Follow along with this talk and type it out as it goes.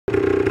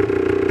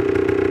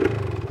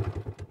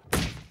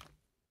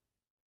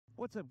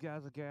What's up,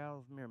 guys and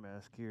gals?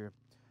 Mirrormask here.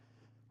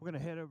 We're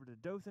going to head over to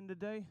Dothan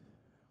today,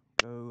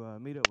 go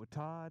meet up with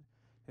Todd,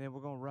 and then we're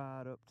going to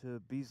ride up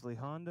to Beasley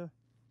Honda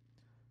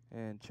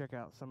and check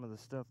out some of the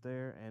stuff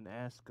there and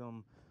ask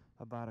them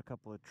about a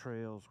couple of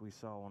trails we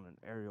saw on an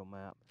aerial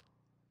map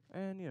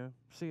and, you know,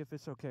 see if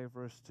it's okay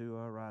for us to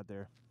ride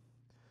there.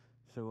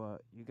 So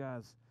you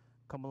guys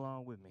come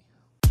along with me.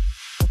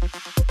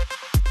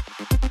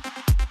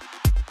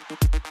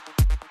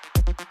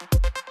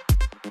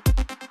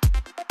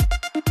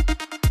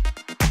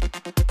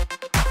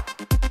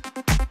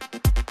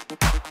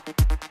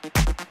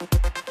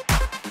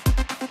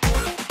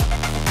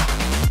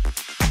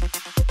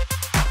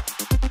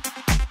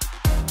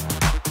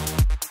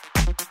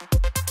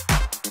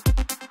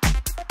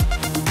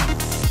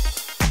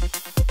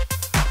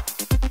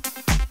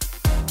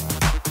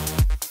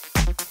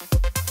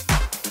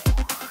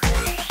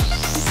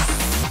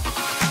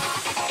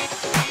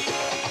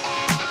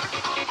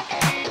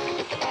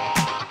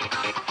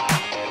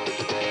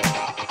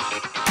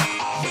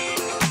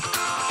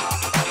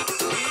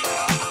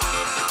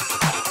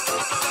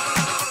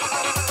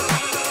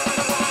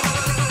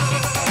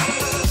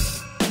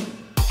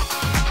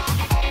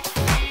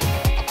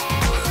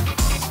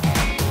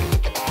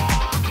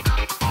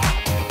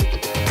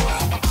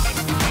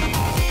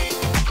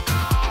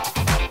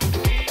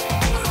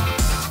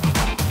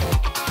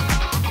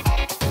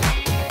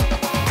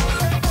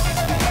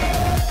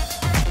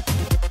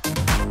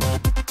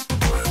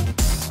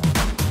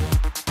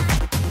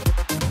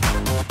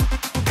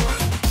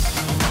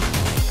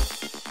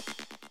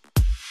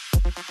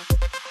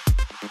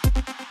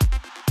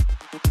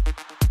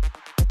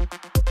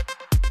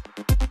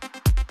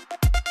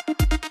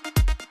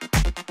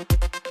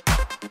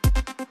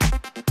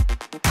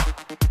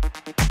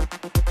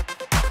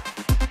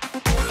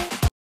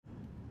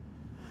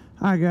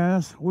 Alright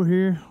guys, we're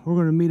here. We're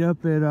going to meet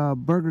up at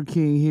Burger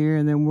King here,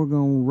 and then we're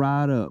going to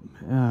ride up.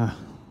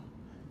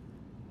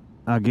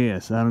 I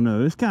guess. I don't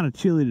know. It's kind of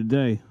chilly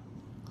today.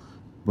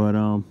 But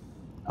I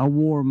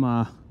wore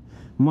my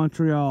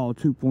Montreal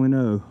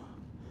 2.0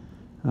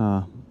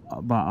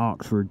 by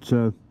Oxford.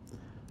 So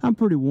I'm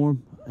pretty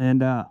warm.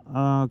 And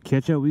I'll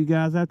catch up with you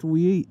guys after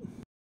we eat.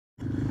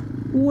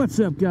 What's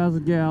up, guys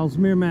and gals?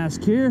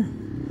 Mirrormask here.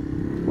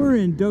 We're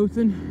in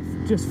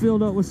Dothan. Just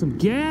filled up with some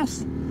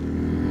gas.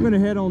 I'm gonna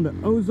head on to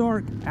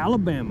Ozark,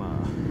 Alabama,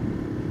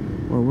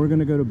 where we're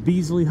gonna go to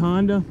Beasley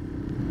Honda,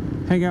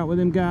 hang out with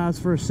them guys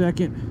for a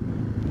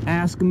second,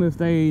 ask them if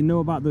they know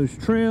about those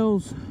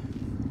trails.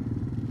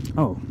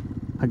 Oh,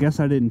 I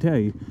guess I didn't tell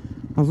you.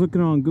 I was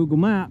looking on Google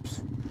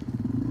Maps.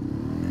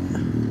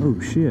 Oh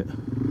shit.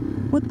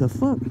 What the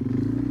fuck?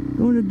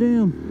 Going to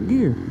damn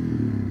gear.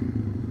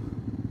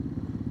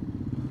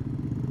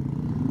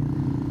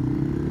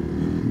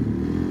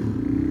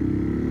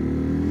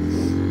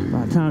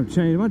 Time to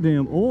change my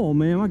damn oil,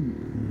 man. My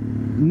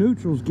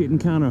neutral's getting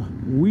kind of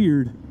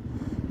weird.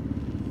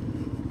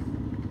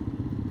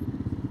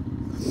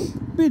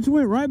 Bitch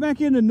went right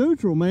back into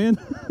neutral, man.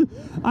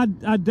 I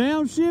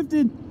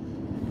downshifted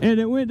and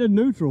it went to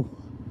neutral.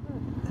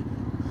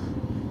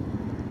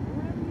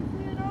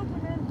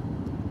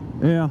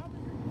 Yeah.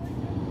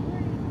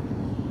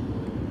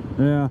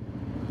 Yeah.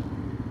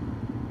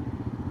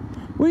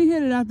 We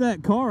hit it out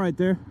that car right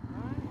there.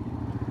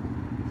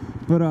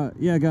 But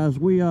yeah guys,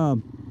 we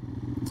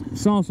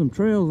saw some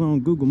trails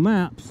on Google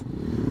Maps,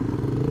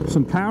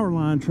 some power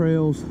line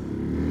trails,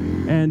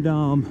 and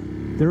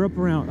they're up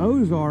around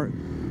Ozark,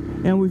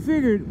 and we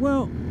figured,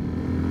 well,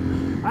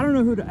 I don't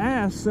know who to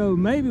ask, so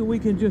maybe we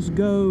can just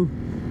go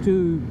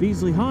to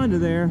Beasley Honda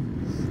there,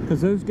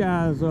 because those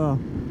guys,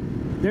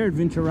 they're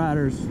adventure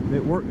riders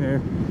that work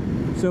there.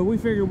 So we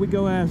figured we'd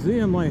go ask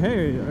them, like,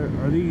 hey,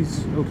 are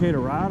these okay to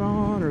ride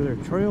on? Are there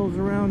trails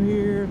around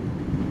here?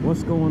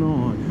 What's going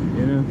on,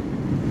 you know?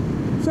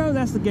 So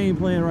that's the game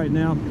plan right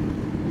now.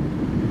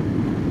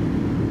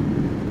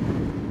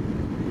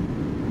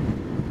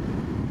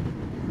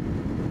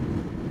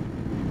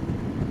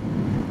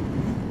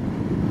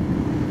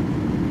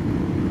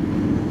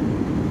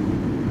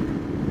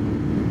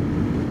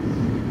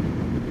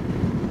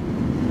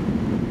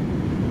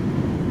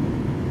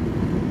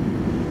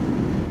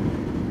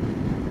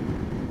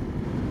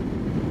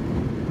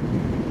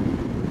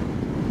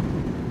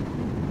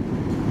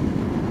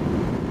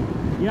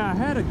 Yeah, I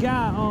had a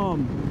guy,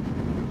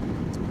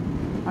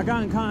 I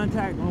got in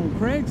contact on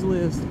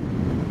Craigslist,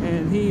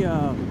 and he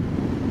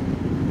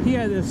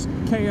had this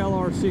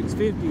KLR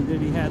 650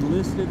 that he had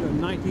listed, a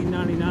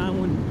 1999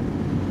 one,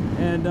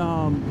 and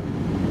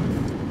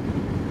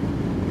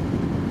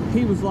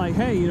he was like,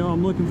 hey, you know,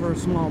 I'm looking for a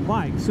small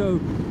bike. So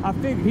I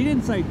figured, he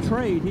didn't say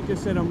trade, he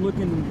just said I'm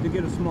looking to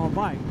get a small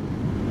bike.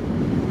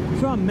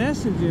 So I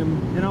messaged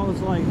him and I was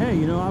like, hey,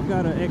 you know, I've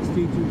got a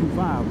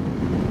Xt225.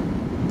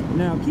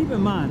 Now keep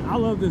in mind, I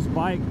love this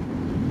bike.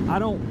 I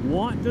don't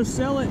want to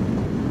sell it,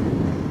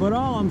 but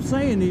all I'm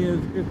saying is,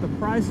 if the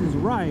price is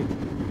right,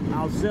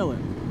 I'll sell it.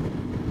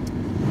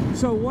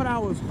 So what I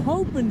was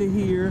hoping to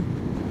hear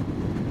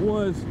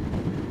was,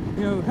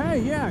 you know, hey,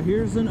 yeah,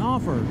 here's an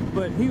offer.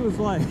 But he was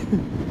like,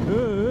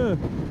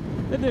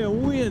 That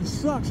damn wind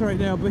sucks right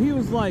now. But he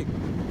was like,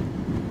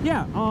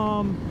 yeah,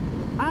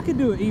 I could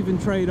do an even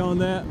trade on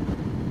that.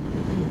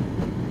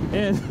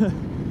 And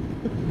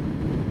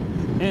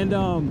and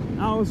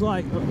I was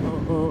like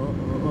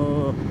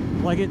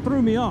it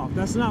threw me off.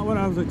 That's not what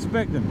I was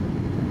expecting.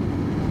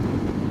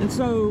 And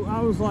so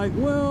I was like,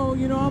 well,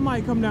 you know, I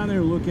might come down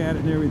there and look at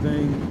it and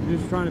everything,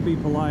 just trying to be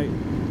polite.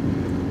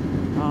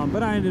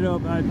 But I ended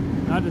up,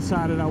 I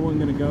decided I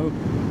wasn't going to go.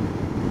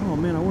 Oh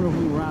man, I wonder if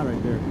we can ride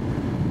right there.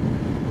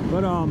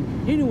 But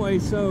anyway,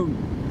 so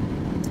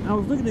I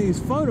was looking at these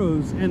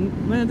photos, and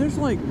man, there's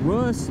like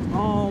rust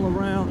all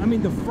around. I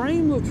mean, the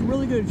frame looks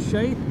really good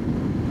shape,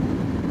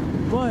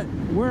 but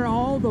where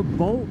all the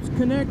bolts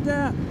connect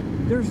at,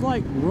 there's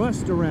like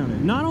rust around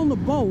it. Not on the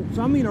bolts,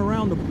 I mean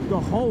around the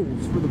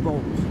holes for the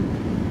bolts.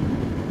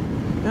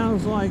 And I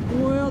was like,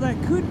 well,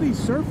 that could be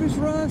surface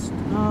rust.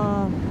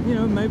 You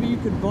know, maybe you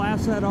could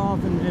blast that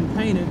off and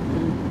paint it.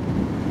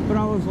 But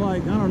I was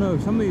like, I don't know,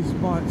 some of these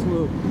spots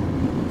look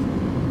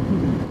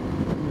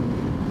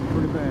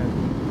pretty bad.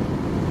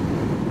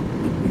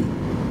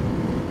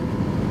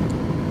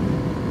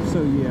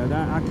 So yeah,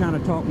 I kind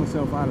of talked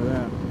myself out of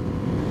that.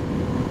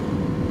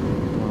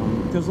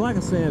 Because like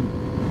I said,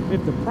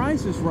 if the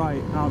price is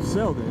right, I'll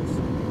sell this.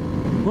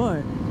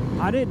 But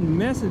I didn't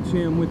message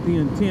him with the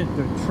intent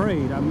to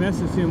trade. I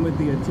messaged him with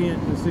the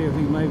intent to see if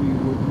he maybe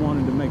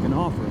wanted to make an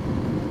offer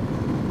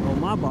on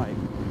my bike.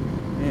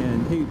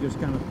 And he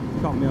just kind of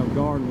caught me off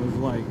guard and was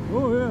like,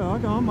 oh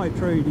yeah, I might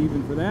trade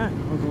even for that.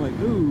 I was like,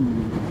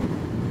 ooh.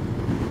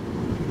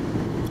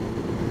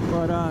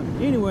 But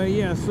anyway,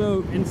 yeah,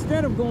 so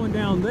instead of going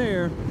down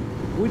there,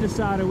 we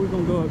decided we're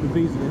going to go up to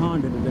Beasley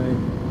Honda today.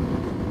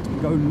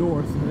 Go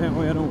north. That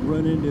way I don't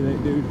run into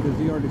that dude, because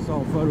he already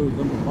saw photos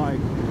of my bike.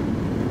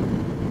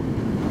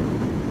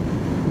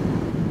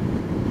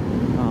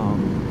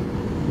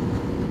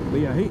 But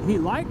yeah, he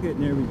liked it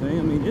and everything.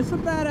 I mean, it's a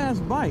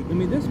badass bike. I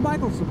mean, this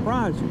bike will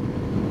surprise you.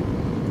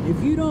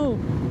 If you don't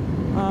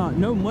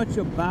know much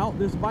about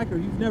this bike, or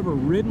you've never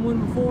ridden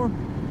one before,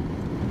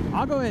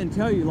 I'll go ahead and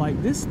tell you,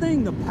 like, this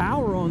thing, the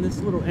power on this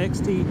little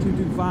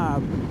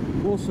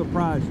Xt225 will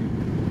surprise you.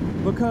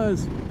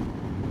 Because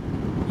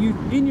you,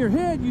 in your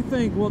head, you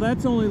think, well,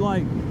 that's only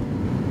like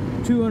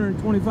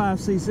 225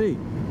 cc.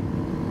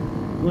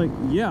 Like,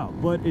 yeah,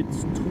 but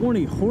it's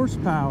 20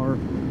 horsepower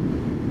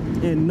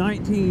and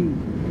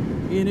 19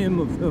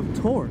 Nm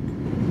of torque.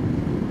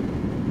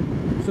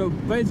 So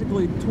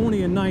basically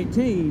 20 and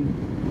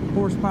 19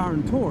 horsepower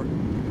and torque.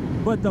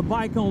 But the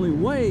bike only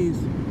weighs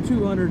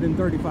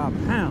 235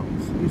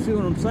 pounds. You see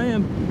what I'm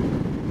saying?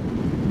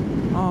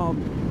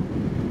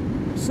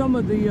 Some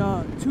of the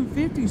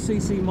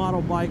 250cc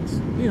model bikes,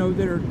 you know,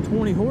 that are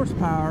 20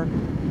 horsepower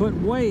but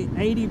weigh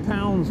 80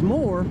 pounds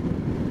more.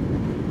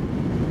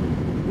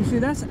 You see,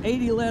 that's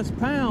 80 less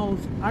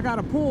pounds I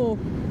gotta pull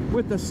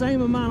with the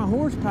same amount of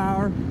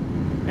horsepower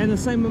and the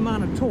same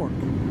amount of torque.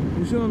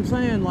 You see what I'm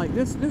saying? Like,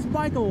 this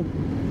bike will,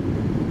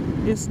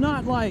 it's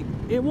not like,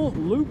 it won't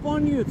loop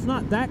on you. It's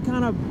not that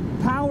kind of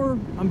power.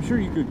 I'm sure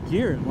you could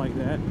gear it like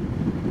that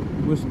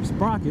with some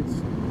sprockets,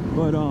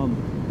 but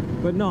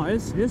no,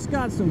 it's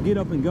got some get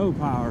up and go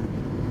power,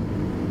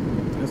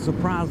 a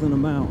surprising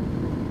amount.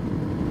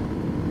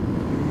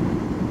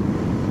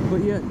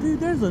 But yeah, dude,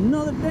 there's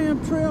another damn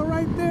trail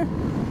right there.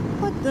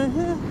 What the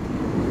hell?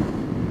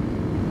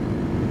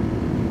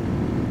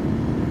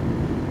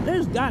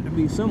 There's got to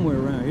be somewhere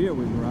around here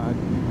we can ride,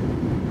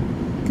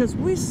 because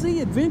we see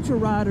adventure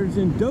riders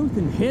in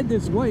Dothan head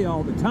this way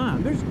all the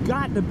time. There's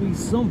got to be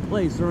some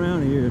place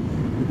around here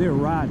that they're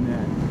riding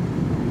at.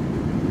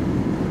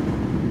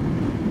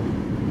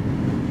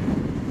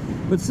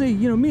 But see,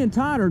 you know, me and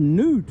Todd are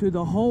new to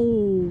the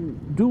whole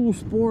dual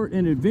sport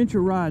and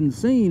adventure riding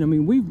scene. I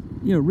mean, we've,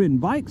 you know, ridden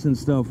bikes and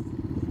stuff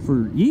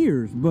for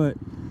years, but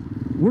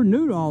we're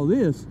new to all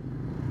this.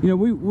 You know,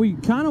 we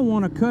kind of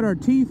want to cut our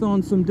teeth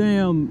on some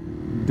damn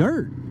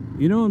dirt,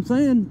 you know what I'm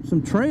saying?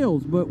 Some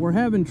trails, but we're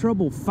having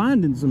trouble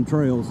finding some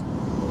trails,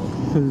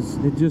 because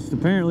it just,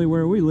 apparently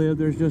where we live,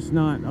 there's just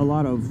not a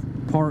lot of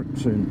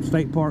parks and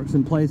state parks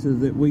and places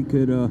that we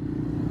could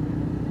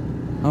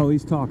oh,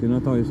 he's talking. I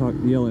thought he was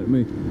yelling at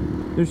me.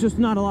 There's just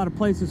not a lot of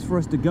places for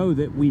us to go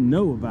that we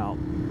know about.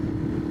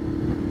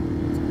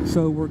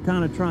 So we're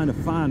kind of trying to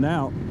find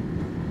out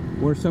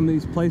where some of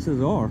these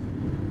places are.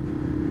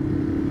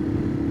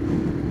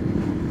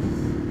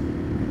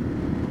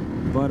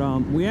 But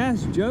we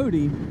asked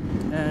Jody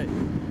at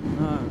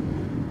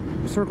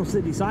Circle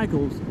City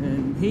Cycles,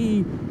 and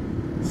he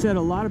said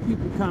a lot of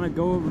people kind of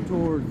go over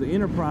towards the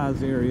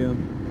Enterprise area,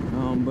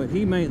 but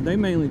they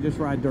mainly just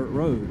ride dirt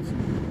roads.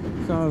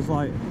 So I was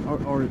like,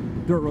 or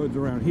dirt roads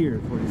around here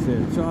is what he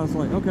said. So I was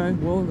like, okay,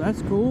 well,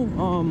 that's cool.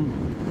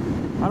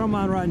 I don't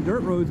mind riding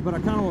dirt roads, but I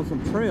kind of want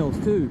some trails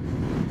too.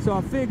 So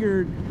I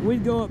figured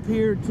we'd go up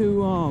here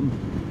to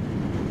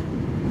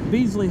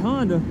Beasley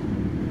Honda.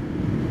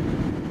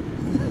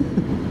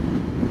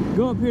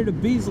 Go up here to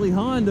Beasley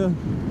Honda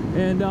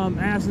and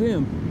ask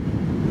them.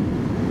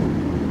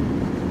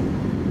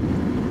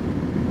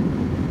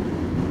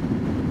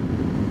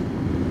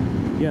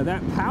 Yeah,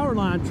 that power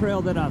line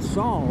trail that I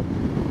saw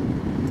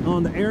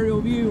on the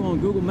aerial view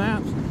on Google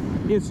Maps,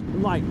 it's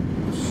like,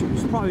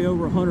 it's probably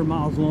over 100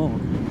 miles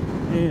long,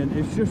 and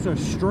it's just a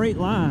straight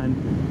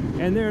line,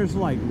 and there's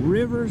like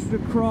rivers to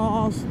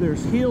cross,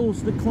 there's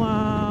hills to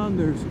climb,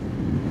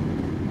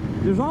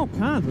 there's all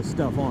kinds of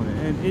stuff on it,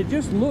 and it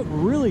just looked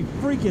really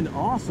freaking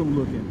awesome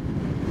looking.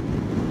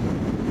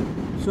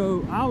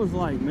 So I was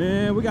like,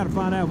 man, we got to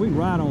find out if we can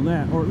ride on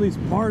that, or at least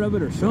part of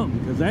it or something,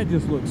 because that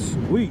just looks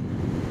sweet.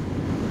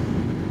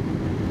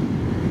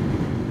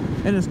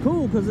 And it's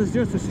cool because it's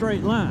just a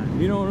straight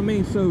line, you know what I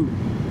mean? So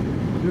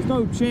there's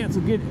no chance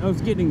of us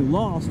getting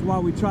lost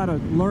while we try to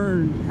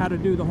learn how to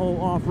do the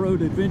whole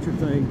off-road adventure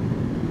thing.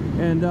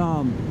 And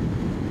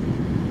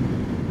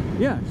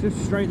yeah, it's just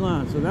a straight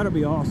line, so that'll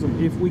be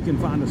awesome if we can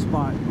find a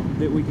spot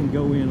that we can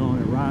go in on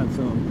and ride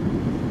some.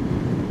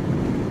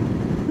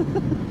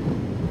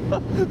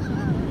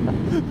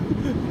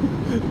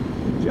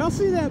 Did y'all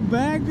see that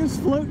bag just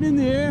floating in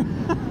the air?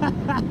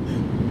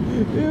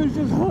 It was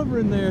just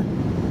hovering there.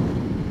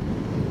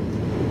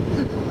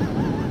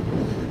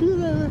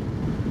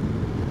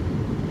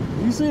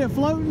 You see it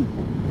floating?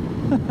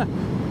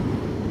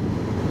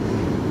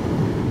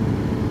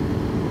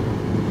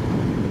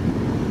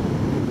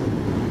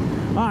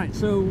 Alright,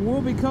 so we'll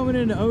be coming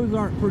into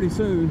Ozark pretty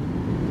soon.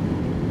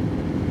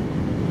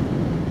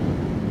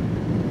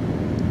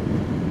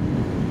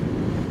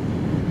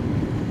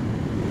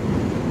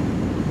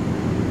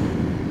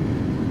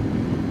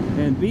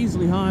 And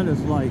Beasley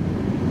Honda's like,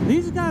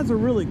 these guys are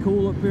really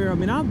cool up here. I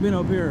mean, I've been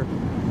up here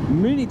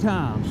many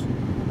times.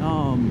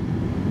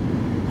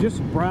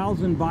 Just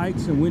browsing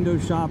bikes and window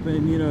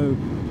shopping, you know.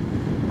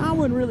 I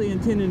wasn't really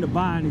intending to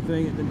buy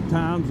anything at the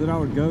times that I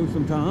would go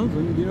sometimes.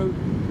 And, you know,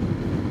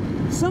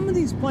 some of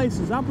these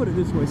places, I'll put it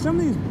this way, some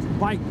of these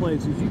bike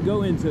places you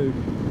go into,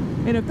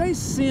 and if they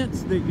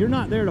sense that you're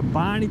not there to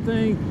buy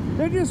anything,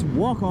 they just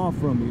walk off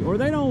from you, or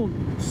they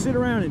don't sit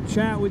around and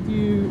chat with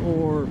you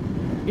or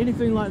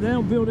anything like that. They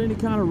don't build any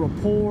kind of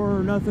rapport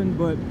or nothing.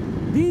 But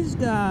these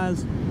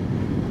guys,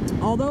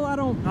 although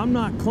I'm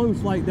not close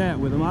like that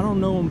with them, I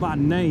don't know them by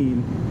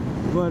name,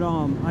 but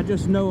I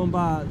just know them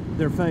by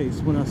their face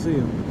when I see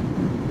them.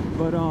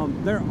 But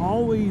they're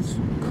always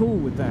cool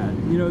with that.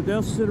 You know,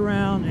 they'll sit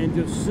around and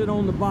just sit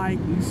on the bike,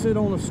 you sit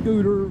on a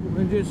scooter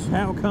and just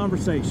have a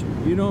conversation.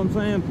 You know what I'm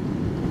saying?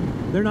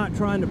 They're not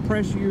trying to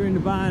pressure you into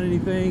buying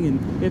anything,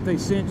 and if they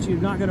sense you're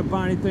not going to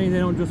buy anything, they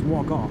don't just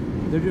walk off.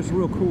 They're just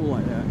real cool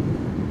like that.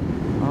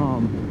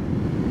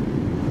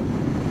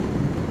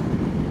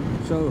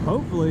 So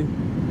hopefully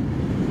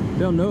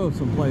they'll know of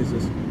some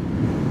places.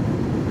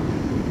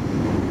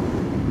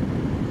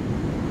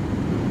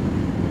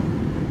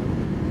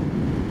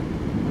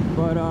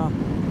 But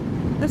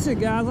that's it,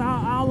 guys.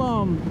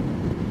 I'll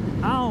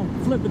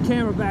flip the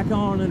camera back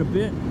on in a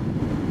bit.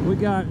 We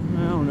got,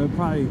 I don't know,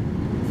 probably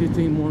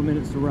 15 more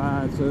minutes to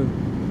ride, so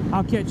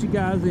I'll catch you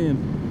guys in.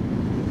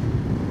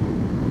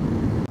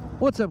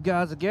 What's up,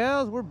 guys and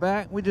gals? We're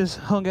back. We just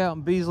hung out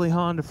in Beasley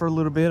Honda for a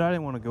little bit. I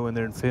didn't want to go in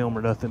there and film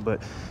or nothing,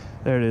 but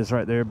there it is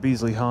right there,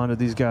 Beasley Honda.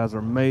 These guys are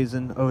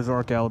amazing.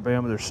 Ozark,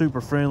 Alabama. They're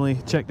super friendly.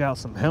 Checked out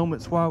some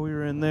helmets while we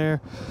were in there.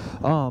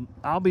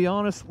 I'll be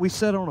honest, we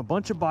sat on a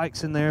bunch of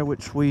bikes in there,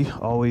 which we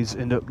always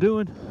end up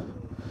doing.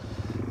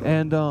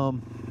 And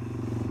I'll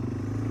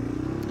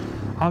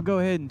go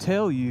ahead and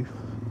tell you,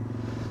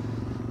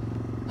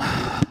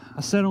 I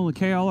sat on the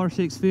KLR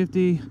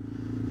 650,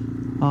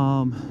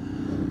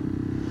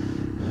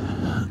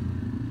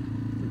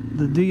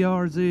 the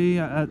DRZ.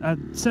 I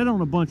sat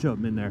on a bunch of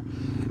them in there,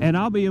 and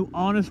I'll be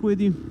honest with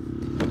you,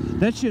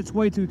 that shit's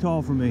way too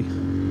tall for me.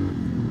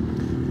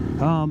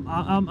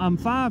 I'm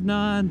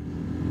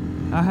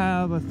 5'9". I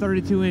have a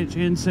 32-inch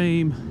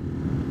inseam.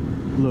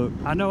 Look,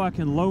 I know I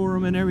can lower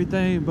them and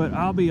everything, but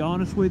I'll be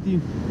honest with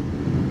you,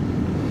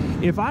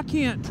 if I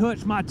can't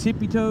touch my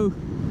tippy toe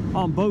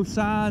on both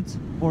sides,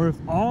 or if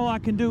all I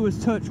can do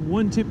is touch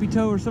one tippy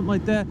toe or something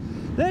like that,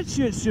 that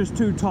shit's just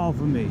too tall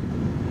for me.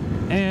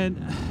 And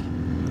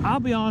I'll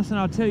be honest, and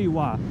I'll tell you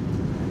why.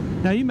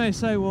 Now you may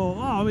say, well,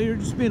 oh, you're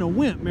just being a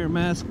wimp,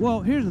 Mirrormask.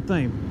 Well, here's the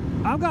thing.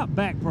 I've got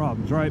back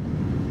problems, right?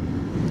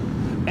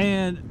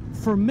 And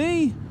for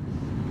me,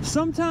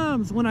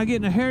 sometimes when I get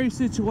in a hairy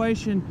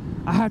situation,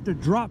 I have to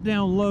drop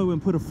down low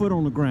and put a foot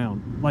on the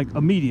ground, like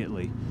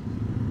immediately.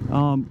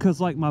 Because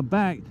like my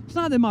back, it's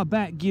not that my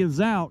back gives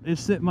out,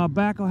 it's that my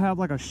back will have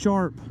like a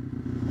sharp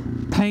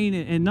pain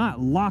and not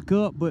lock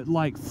up, but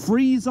like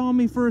freeze on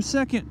me for a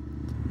second.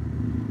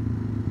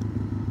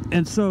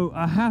 And so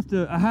I have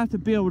to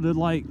be able to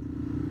like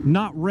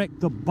not wreck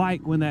the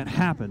bike when that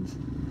happens.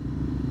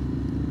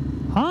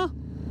 Huh?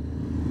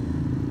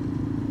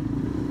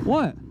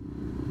 What?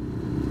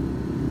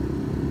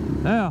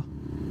 Yeah.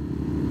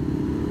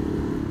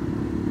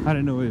 I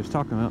didn't know what he was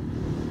talking about.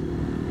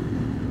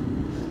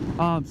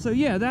 So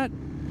yeah, that,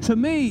 to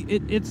me,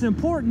 it's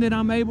important that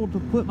I'm able to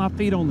put my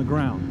feet on the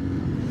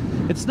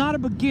ground. It's not a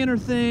beginner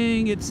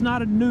thing, it's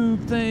not a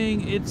noob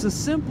thing, it's a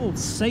simple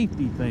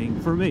safety thing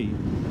for me.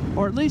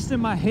 Or at least in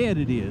my head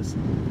it is.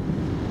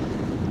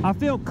 I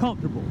feel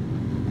comfortable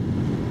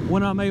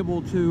when I'm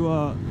able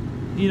to,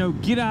 you know,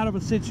 get out of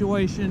a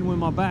situation when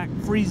my back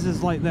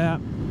freezes like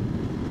that.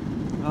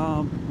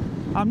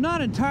 I'm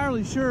not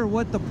entirely sure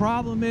what the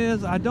problem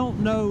is. I don't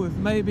know if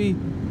maybe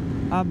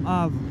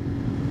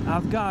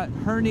I've got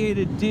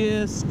herniated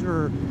disc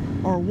or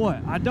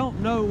what. I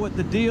don't know what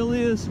the deal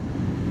is,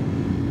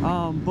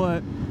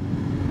 but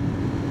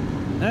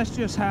that's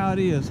just how it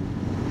is.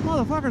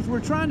 Motherfuckers,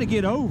 we're trying to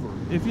get over.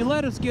 If you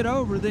let us get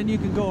over, then you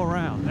can go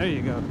around. There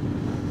you go.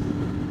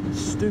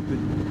 Stupid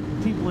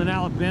people in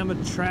Alabama,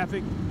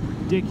 traffic,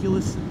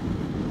 ridiculous.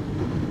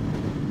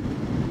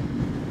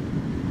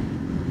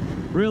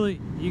 Really?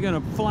 You're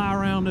gonna fly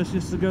around us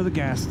just to go to the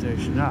gas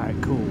station? All right,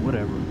 cool,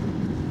 whatever.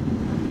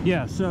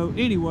 Yeah, so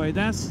anyway,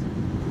 that's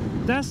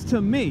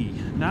to me.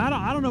 Now,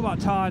 I don't know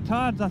about Todd.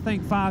 Todd's, I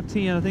think,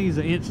 5'10". I think he's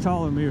an inch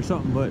taller than me or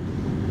something. But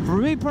for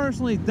me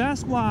personally,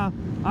 that's why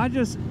I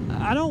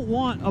don't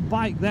want a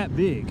bike that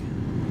big.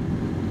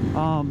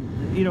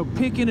 You know,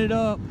 picking it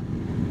up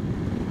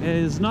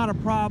is not a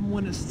problem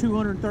when it's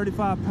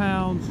 235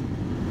 pounds.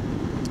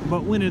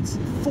 But when it's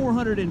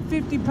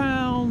 450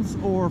 pounds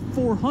or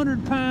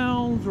 400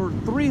 pounds or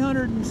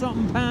 300 and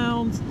something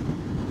pounds,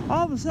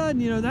 all of a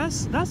sudden, you know,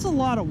 that's a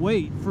lot of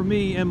weight for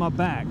me and my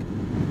back.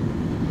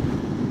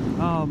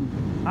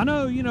 I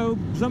know, you know,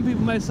 some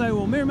people may say,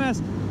 well,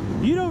 Mirrormask,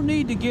 you don't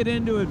need to get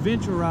into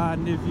adventure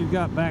riding if you've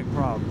got back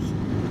problems.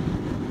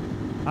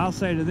 I'll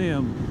say to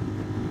them,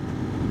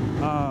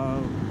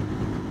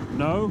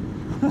 no.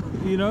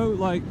 You know,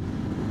 like,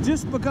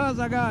 just because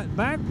I got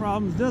back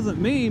problems doesn't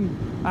mean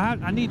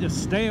I need to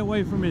stay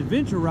away from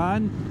adventure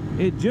riding.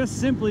 It just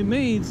simply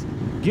means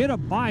get a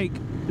bike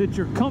that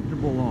you're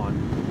comfortable on.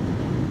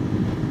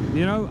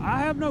 You know, I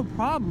have no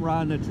problem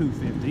riding a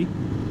 250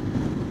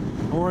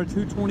 or a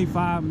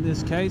 225 in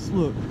this case.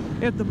 Look,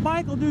 if the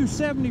bike will do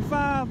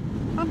 75,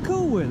 I'm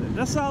cool with it.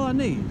 That's all I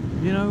need.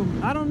 You know,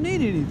 I don't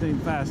need anything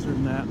faster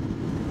than that.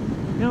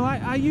 You know,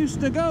 I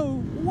used to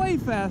go way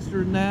faster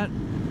than that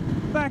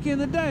back in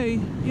the day,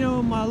 you know,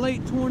 in my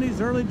late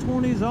 20s, early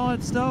 20s, all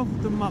that stuff,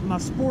 my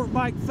sport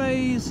bike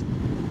phase.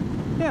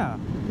 Yeah,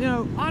 you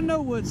know, I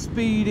know what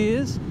speed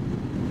is,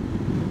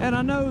 and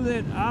I know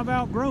that I've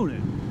outgrown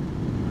it.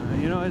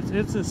 You know,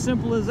 it's as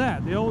simple as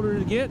that. The older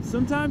you get,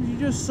 sometimes you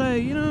just say,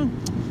 you know,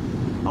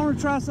 I want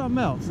to try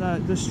something else.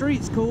 The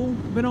street's cool.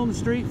 Been on the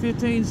street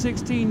 15,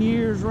 16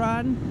 years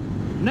riding.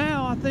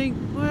 Now I think,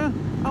 well,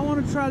 I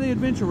want to try the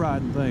adventure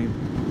riding thing.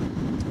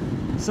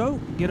 So,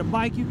 get a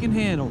bike you can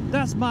handle.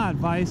 That's my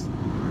advice.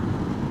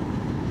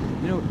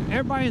 You know,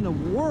 everybody in the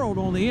world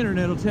on the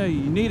internet will tell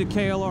you need a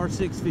KLR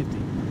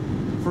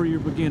 650 for your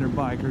beginner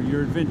bike or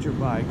your adventure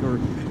bike, or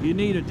you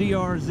need a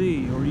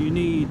DRZ, or you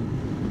need,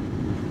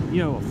 you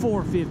know, a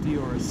 450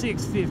 or a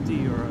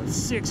 650 or a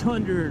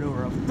 600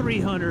 or a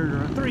 300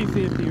 or a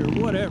 350 or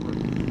whatever.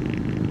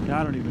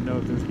 I don't even know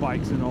if there's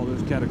bikes in all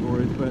those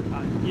categories, but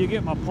you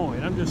get my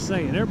point. I'm just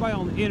saying, everybody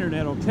on the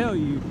internet will tell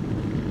you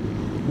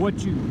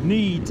what you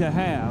need to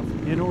have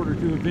in order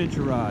to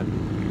adventure ride.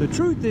 The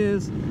truth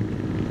is,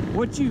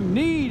 what you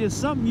need is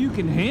something you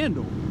can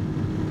handle.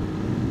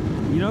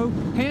 You know,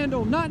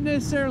 handle not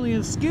necessarily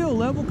in skill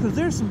level, because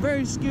there's some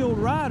very skilled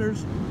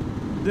riders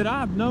that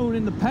I've known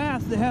in the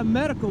past that have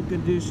medical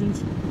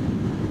conditions,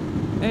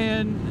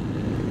 and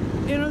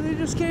you know, they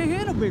just can't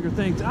handle bigger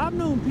things. I've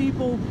known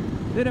people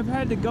that have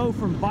had to go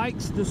from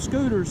bikes to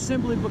scooters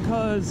simply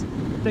because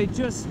they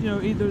just, you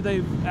know, either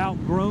they've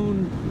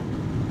outgrown,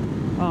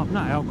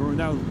 not outgrown,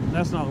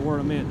 that's not the word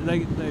I meant,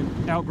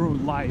 they've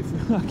outgrown life.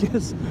 I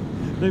guess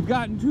they've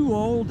gotten too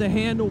old to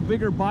handle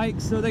bigger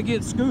bikes, so they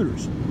get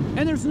scooters.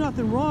 And there's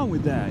nothing wrong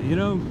with that, you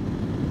know.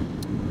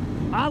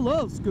 I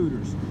love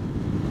scooters.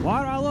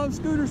 Why do I love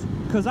scooters?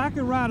 Because I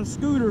can ride a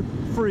scooter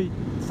for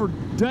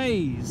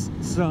days,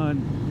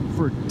 son,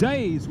 for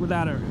days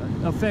without it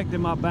affecting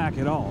my back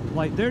at all.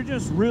 Like, they're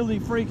just really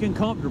freaking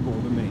comfortable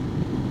to me.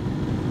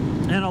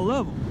 And I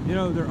love them. You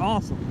know, they're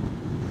awesome.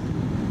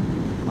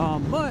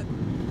 But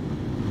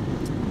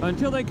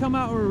until they come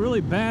out with a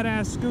really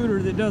badass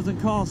scooter that doesn't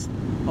cost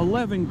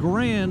 11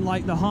 grand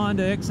like the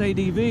Honda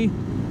XADV,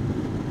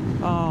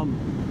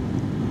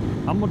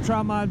 I'm gonna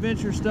try my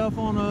adventure stuff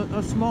on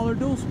a smaller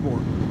dual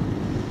sport.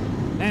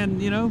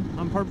 And, you know,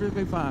 I'm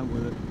perfectly fine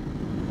with it.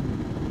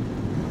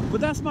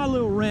 But that's my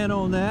little rant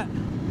on that.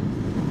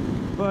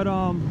 But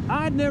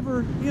I'd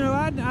never, you know,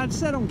 I'd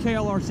sat on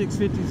KLR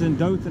 650s in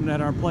Dothan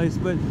at our place,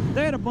 but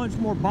they had a bunch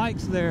more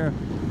bikes there,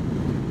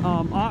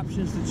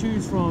 options to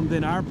choose from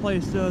than our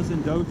place does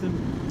in Dothan.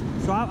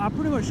 So I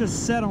pretty much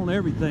just sat on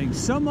everything.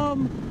 Some of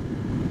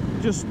them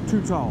just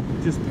too tall,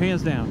 just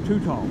hands down, too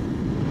tall.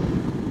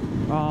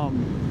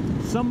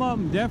 Some of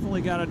them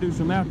definitely got to do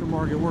some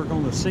aftermarket work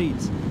on the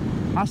seats.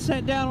 I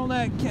sat down on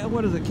that,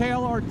 what is it,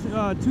 KLR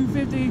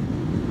 250,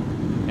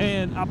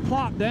 and I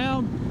plopped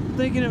down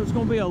thinking it was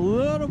going to be a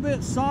little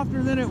bit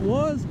softer than it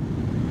was.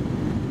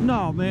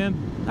 No, man,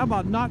 I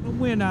about knocked the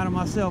wind out of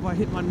myself. I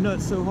hit my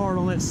nuts so hard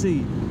on that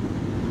seat.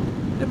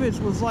 That bitch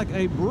was like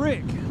a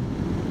brick.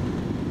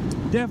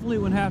 Definitely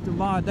wouldn't have to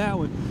mod that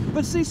one.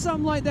 But see,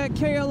 something like that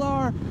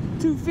KLR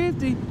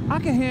 250, I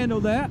can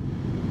handle that.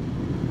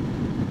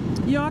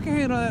 Yeah, I can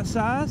handle that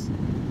size.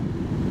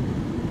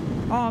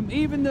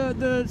 Even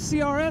the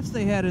CRFs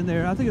they had in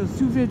there, I think it was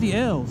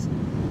 250Ls.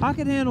 I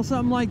could handle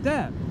something like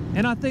that,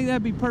 and I think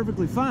that'd be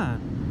perfectly fine.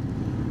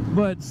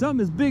 But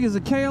something as big as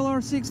a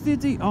KLR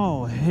 650,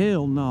 oh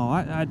hell no!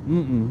 I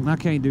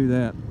can't do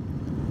that.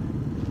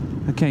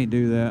 I can't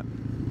do that.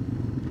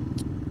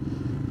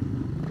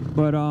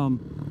 But I'm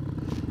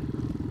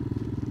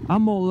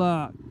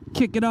gonna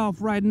kick it off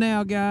right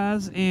now,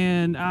 guys,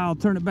 and I'll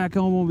turn it back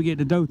on when we get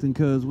to Dothan,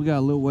 because we got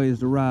a little ways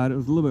to ride. It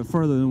was a little bit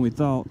further than we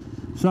thought.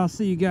 So I'll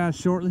see you guys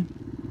shortly.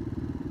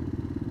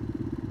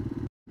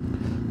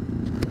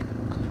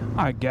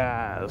 Alright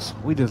guys,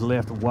 we just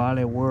left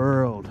Wally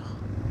World.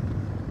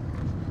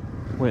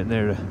 Went in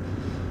there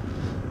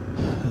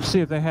to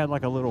see if they had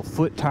like a little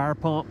foot tire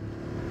pump,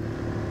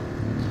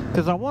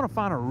 because I want to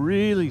find a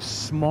really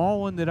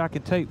small one that I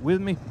could take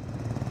with me.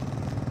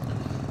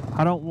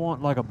 I don't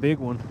want like a big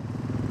one.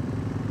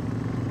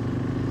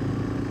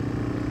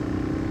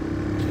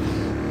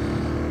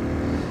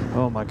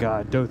 Oh my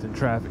god, Dothan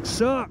traffic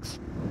sucks.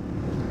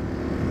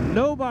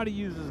 Nobody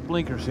uses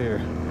blinkers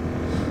here.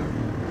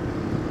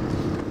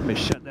 Let me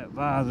shut that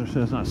visor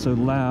so it's not so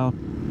loud.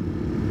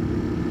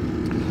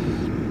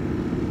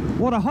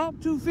 What a Hawk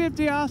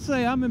 250, I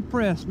say, I'm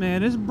impressed,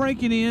 man. It's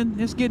breaking in.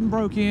 It's getting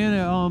broke in.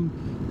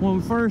 When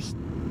we first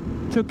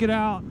took it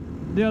out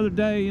the other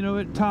day, you know,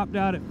 it topped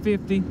out at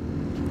 50.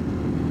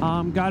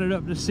 Got it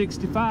up to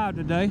 65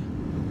 today.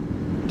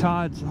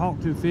 Todd's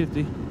Hawk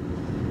 250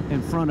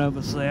 in front of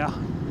us there.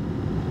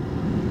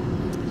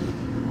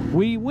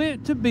 We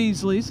went to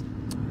Beasley's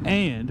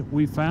and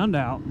we found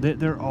out that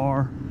there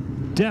are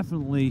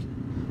definitely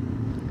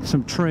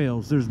some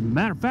trails. There's,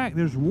 matter of fact,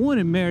 there's one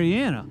in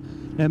Marianna.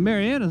 And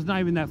Mariana's not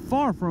even that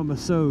far from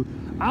us, so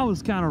I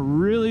was kind of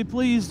really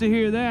pleased to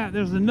hear that.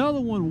 There's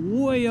another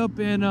one way up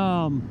in,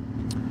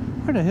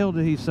 where the hell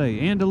did he say?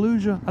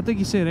 Andalusia? I think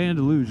he said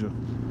Andalusia,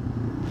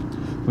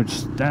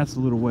 which that's a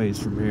little ways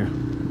from here.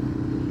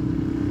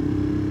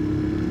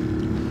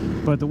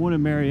 But the one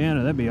in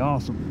Marianna, that'd be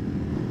awesome.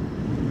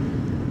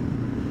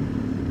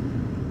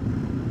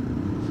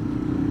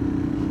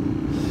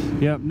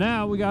 Yep,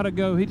 now we gotta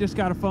go. He just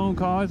got a phone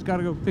call. He's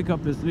gotta go pick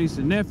up his niece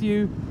and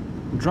nephew,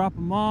 drop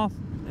them off,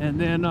 and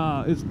then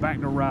it's back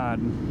to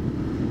riding.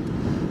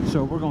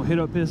 So we're gonna hit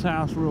up his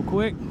house real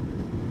quick,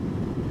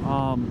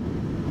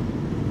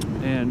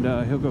 and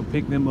he'll go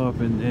pick them up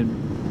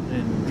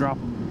and drop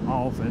them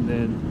off, and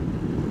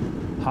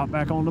then hop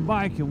back on the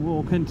bike and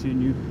we'll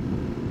continue.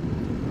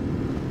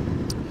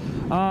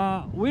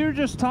 We were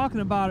just talking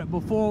about it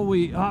before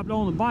we hopped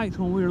on the bikes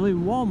when we were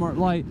leaving Walmart.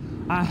 Like,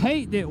 I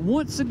hate that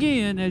once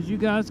again, as you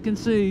guys can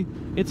see,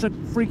 it's a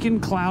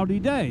freaking cloudy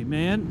day,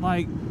 man.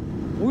 Like,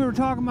 we were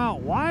talking about,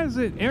 why is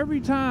it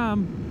every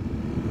time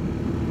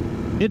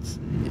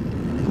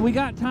we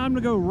got time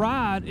to go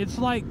ride, it's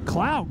like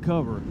cloud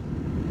cover.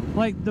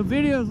 Like, the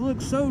videos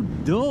look so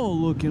dull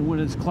looking when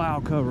it's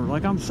cloud cover.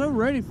 Like, I'm so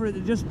ready for it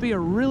to just be a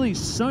really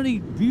sunny,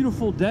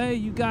 beautiful day.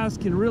 You guys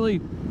can really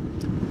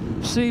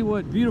see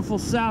what beautiful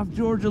South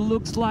Georgia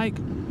looks like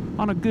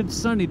on a good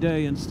sunny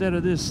day, instead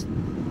of this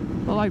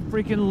like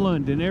freaking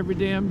London every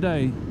damn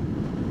day.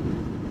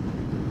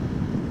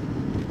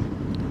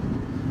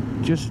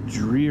 Just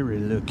dreary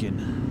looking.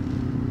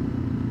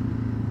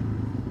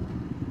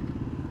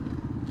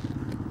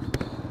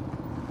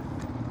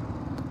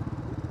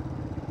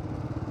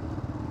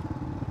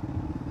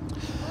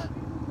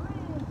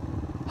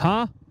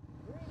 Huh?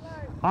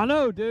 I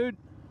know, dude.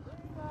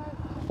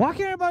 Why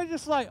can't everybody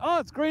just like, oh,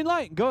 it's green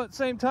light, and go at the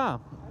same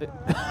time?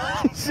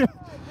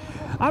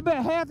 I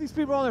bet half these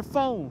people are on their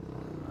phone.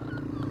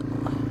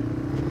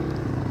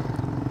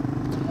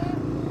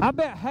 I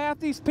bet half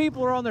these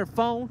people are on their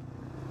phone.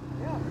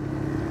 Yeah.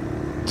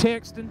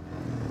 Texting.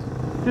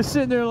 Just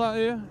sitting there like,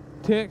 yeah,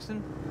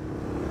 texting.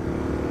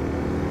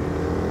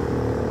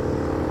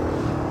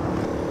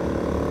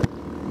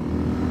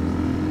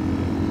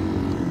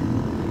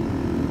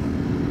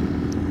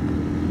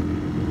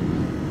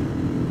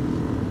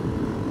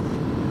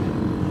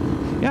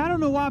 Yeah, I don't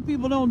know why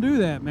people don't do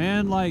that,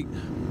 man. Like,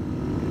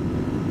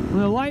 when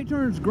the light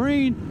turns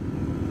green,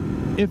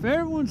 if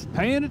everyone's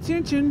paying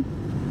attention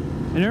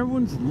and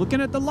everyone's looking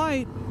at the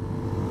light,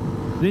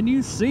 then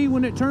you see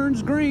when it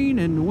turns green,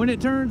 and when it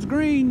turns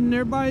green,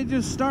 everybody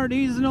just start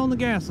easing on the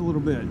gas a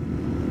little bit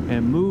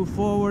and move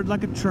forward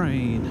like a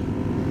train.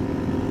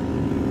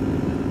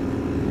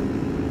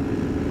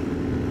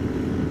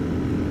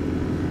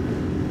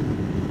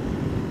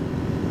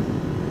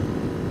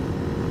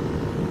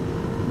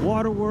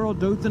 Water World,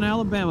 Dothan,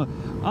 Alabama.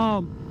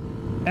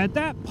 At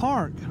that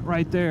park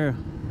right there,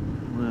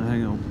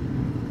 hang on.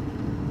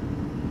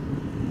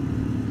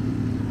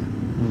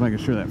 I was making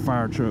sure that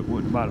fire truck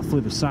wasn't about to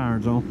flip his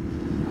sirens on.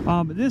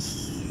 But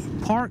this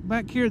park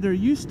back here, there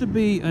used to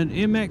be an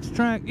MX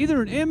track,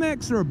 either an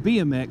MX or a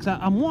BMX.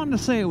 I'm wanting to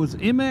say it was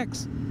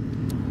MX,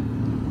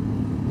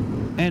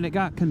 and it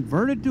got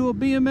converted to a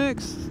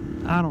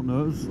BMX. I don't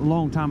know, it was a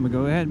long time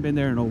ago. It hadn't been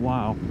there in a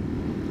while.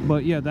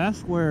 But yeah,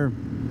 that's where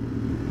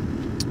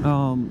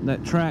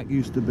that track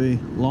used to be,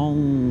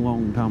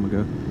 long time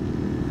ago.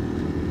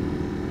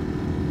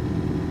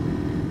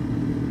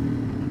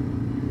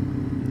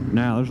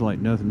 Now there's like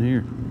nothing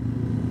here.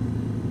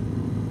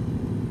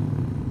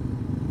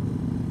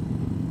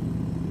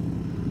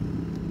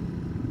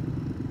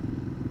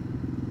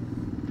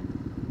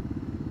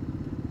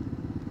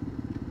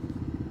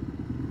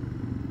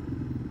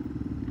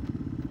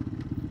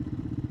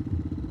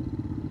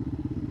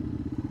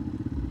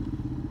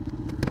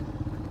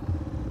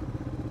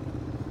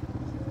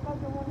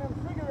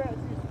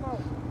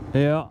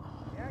 Yeah.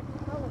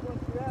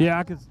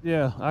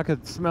 Yeah, I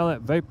could smell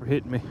that vapor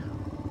hitting me.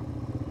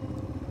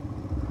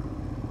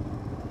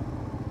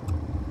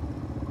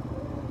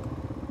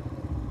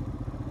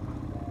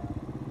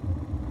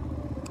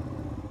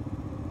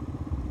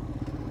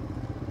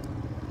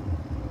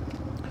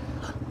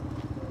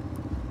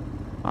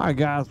 All right,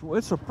 guys. Well,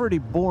 it's a pretty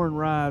boring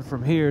ride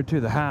from here to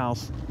the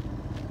house,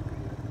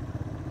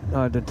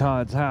 to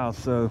Todd's house.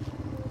 So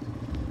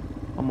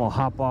I'm gonna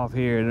hop off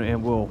here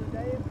and we'll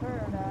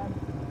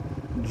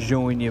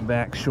join you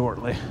back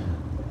shortly.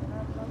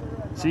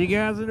 See you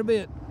guys in a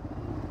bit.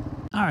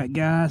 All right,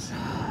 guys.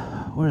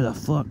 Where the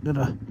fuck did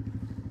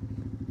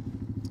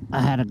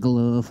I had a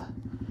glove.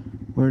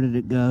 Where did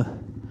it go?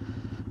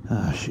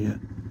 Oh shit.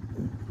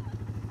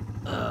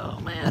 Oh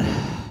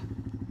man.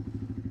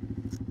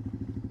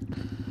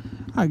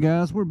 All right,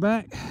 guys, we're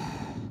back.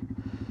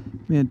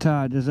 Me and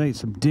Todd just ate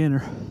some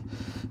dinner.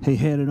 He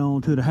headed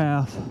on to the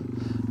house.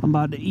 I'm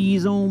about to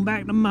ease on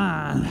back to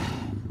mine.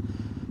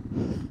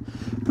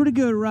 Pretty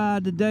good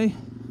ride today.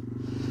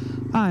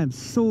 I am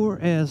sore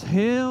as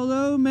hell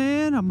though,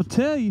 man. I'm gonna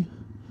tell you.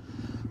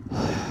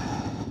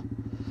 I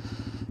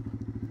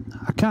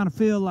kind of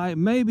feel like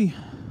maybe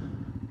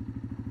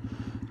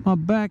my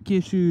back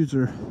issues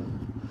are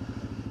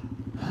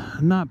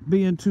not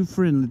being too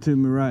friendly to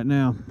me right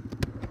now.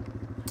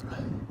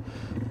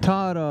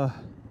 Todd,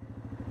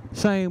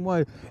 same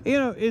way. You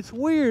know, it's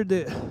weird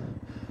that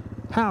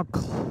how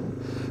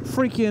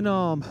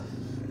freaking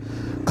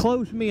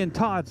close me and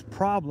Todd's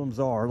problems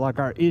are, like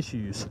our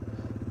issues.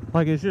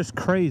 Like, it's just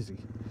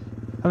crazy.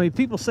 I mean,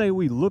 people say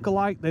we look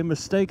alike. They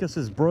mistake us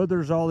as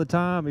brothers all the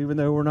time, even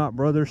though we're not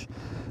brothers.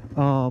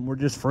 We're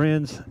just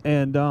friends.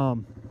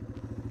 And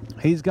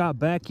he's got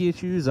back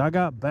issues. I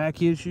got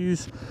back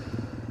issues.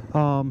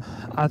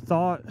 I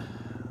thought,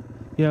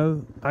 you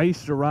know, I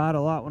used to ride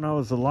a lot when I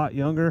was a lot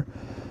younger.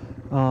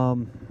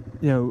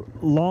 You know,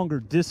 longer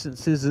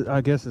distances,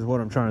 I guess is what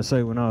I'm trying to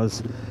say, when I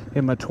was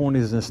in my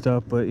 20s and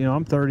stuff. But, you know,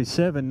 I'm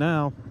 37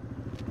 now.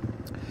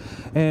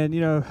 And, you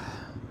know,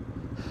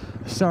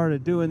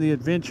 started doing the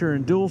adventure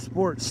and dual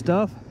sport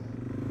stuff.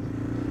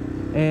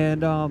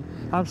 And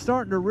I'm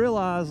starting to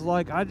realize,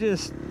 like,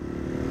 this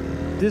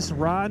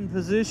riding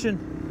position.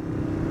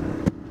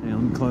 Hey, let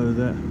me close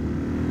that.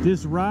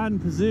 This riding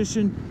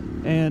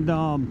position and,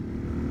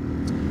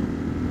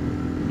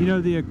 you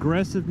know, the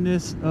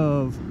aggressiveness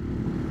of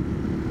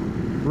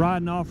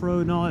riding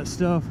off-road and all that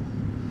stuff,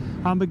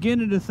 I'm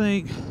beginning to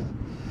think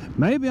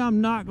maybe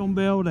I'm not going to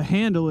be able to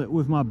handle it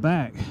with my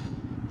back.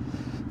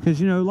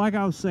 Because, you know, like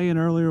I was saying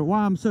earlier,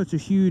 why I'm such a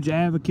huge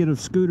advocate of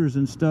scooters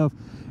and stuff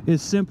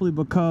is simply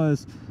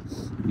because,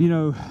 you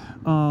know,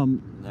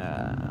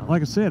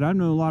 like I said, I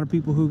know a lot of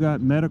people who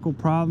got medical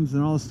problems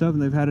and all this stuff,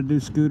 and they've had to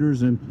do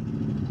scooters, and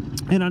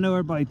I know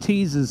everybody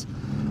teases,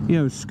 you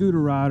know,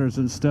 scooter riders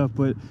and stuff,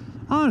 but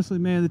honestly,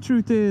 man, the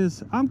truth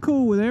is, I'm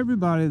cool with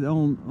everybody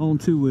on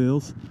two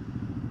wheels.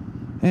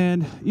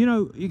 And, you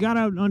know, you got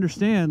to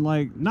understand,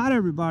 like, not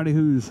everybody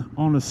who's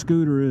on a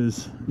scooter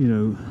is, you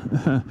know,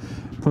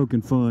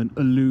 poking fun, a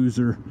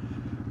loser.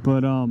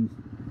 But, no,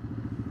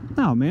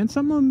 man,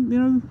 some of them, you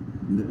know,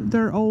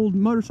 they're old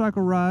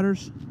motorcycle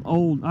riders.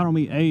 Old, I don't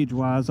mean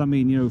age-wise. I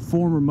mean, you know,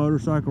 former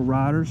motorcycle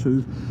riders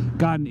who've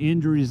gotten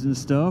injuries and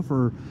stuff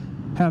or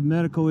have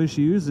medical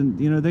issues. And,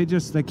 you know, they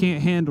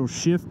can't handle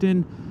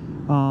shifting.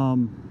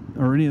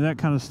 Or any of that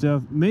kind of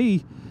stuff.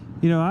 Me,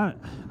 you know, I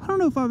don't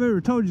know if I've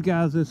ever told you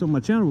guys this on my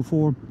channel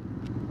before.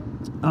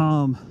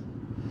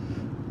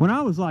 When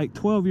I was like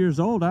 12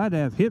 years old, I had to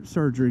have hip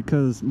surgery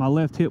because my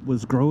left hip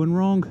was growing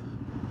wrong,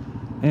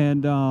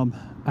 and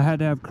I had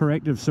to have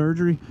corrective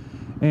surgery.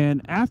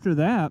 And after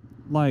that,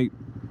 like,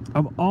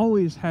 I've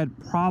always had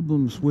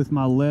problems with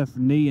my left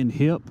knee and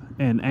hip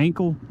and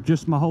ankle,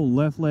 just my whole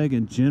left leg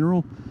in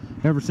general,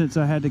 ever since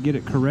I had to get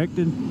it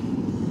corrected.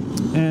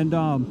 And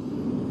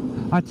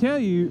I tell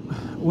you,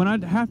 when I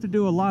have to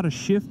do a lot of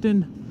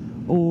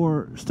shifting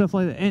or stuff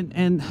like that,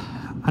 and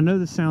I know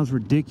this sounds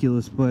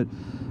ridiculous, but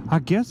I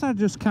guess I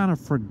just kind of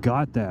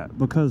forgot that,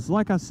 because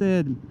like I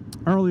said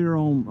earlier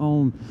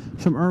on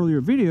some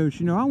earlier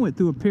videos, you know, I went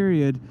through a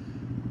period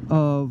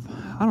of,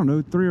 I don't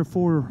know, 3 or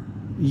 4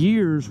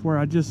 years where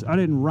I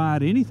didn't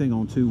ride anything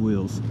on two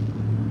wheels.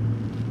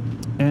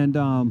 And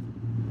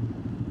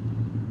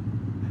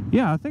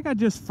yeah, I think I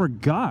just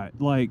forgot,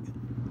 like,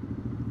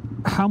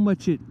 how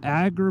much it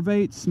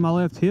aggravates my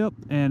left hip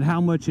and how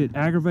much it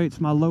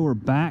aggravates my lower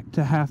back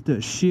to have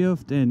to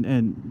shift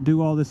and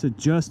do all this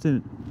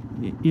adjusting,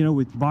 you know,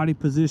 with body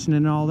position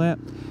and all that.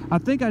 I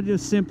think I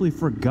just simply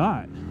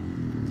forgot.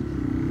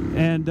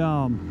 And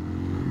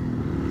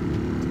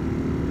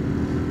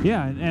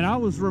Yeah, and I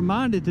was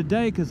reminded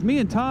today, because me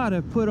and Todd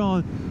have put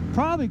on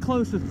probably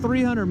close to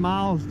 300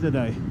 miles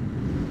today.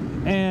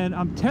 And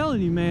I'm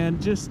telling you, man,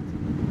 just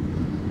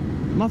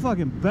my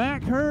fucking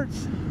back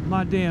hurts,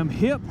 my damn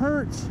hip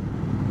hurts.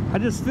 I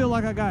just feel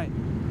like I got,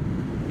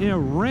 you know,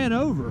 ran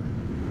over.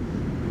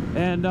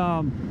 And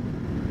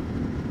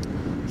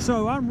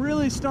so I'm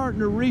really starting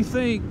to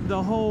rethink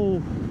the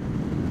whole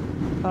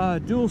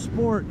dual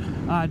sport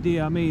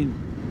idea. I mean,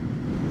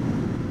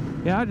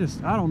 yeah, I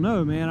don't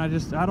know, man. I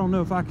don't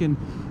know if I can,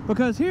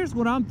 because here's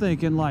what I'm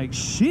thinking, like,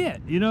 shit,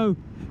 you know,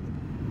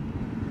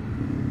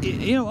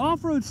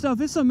 off-road stuff,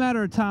 it's a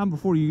matter of time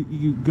before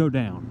you go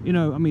down. You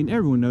know, I mean,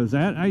 everyone knows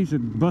that. I used to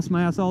bust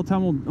my ass all the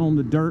time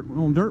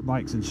on dirt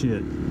bikes and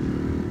shit.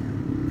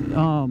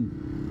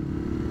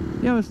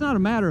 You know, it's not a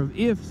matter of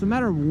if, it's a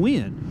matter of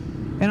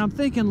when. And I'm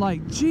thinking,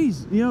 like,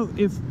 geez, you know,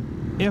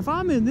 if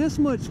I'm in this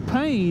much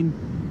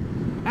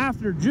pain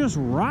after just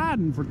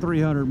riding for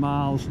 300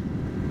 miles,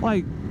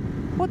 like,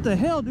 what the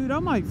hell, dude? I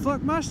might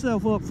fuck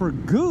myself up for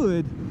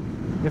good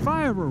if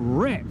I ever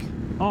wreck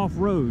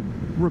off-road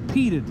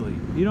repeatedly.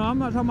 You know, I'm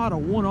not talking about a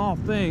one-off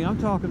thing. I'm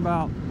talking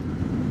about,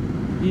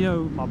 you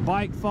know, my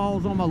bike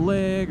falls on my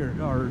leg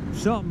or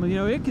something. You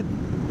know, it could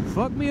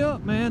fuck me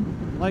up, man.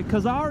 Like,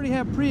 because I already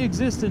have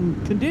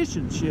pre-existing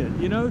condition shit,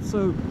 you know.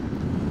 So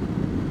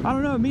I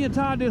don't know, me and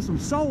Todd did some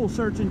soul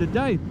searching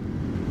today.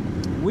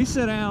 We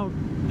sat down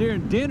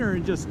during dinner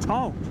and just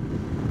talked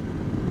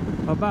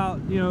about,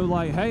 you know,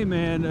 like, hey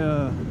man,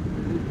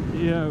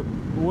 you know,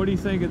 what do you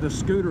think of the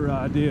scooter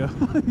idea?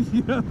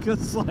 You know,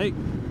 because like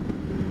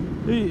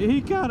he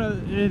kind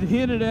of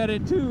hinted at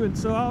it too, and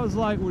so I was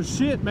like, well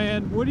shit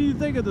man, what do you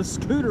think of the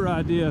scooter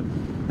idea?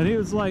 And he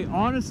was like,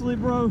 honestly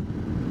bro,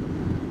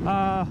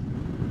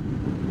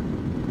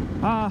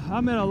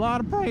 I'm in a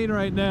lot of pain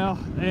right now,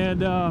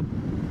 and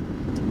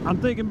I'm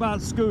thinking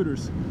about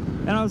scooters.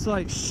 And I was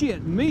like,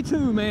 shit, me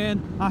too,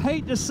 man. I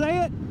hate to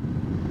say it,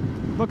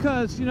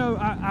 because, you know,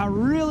 I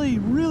really,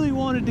 really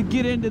wanted to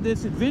get into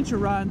this adventure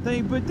riding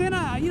thing, but then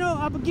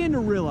I began to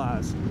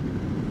realize,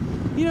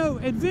 you know,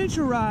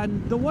 adventure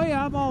riding, the way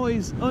I've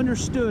always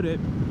understood it,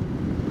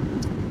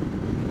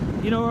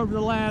 you know, over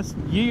the last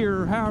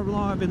year, however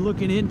long I've been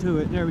looking into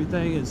it and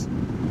everything, is,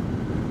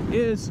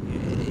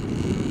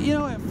 you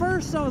know, at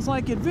first I was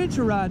like,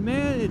 adventure ride,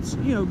 man, it's,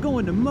 you know,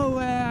 going to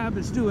Moab,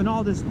 it's doing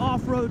all this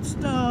off-road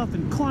stuff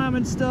and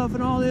climbing stuff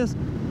and all this.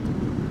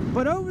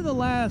 But over the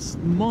last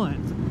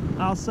month,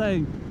 I'll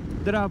say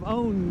that I've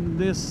owned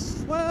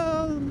this,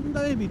 well,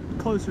 maybe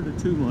closer to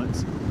 2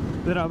 months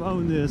that I've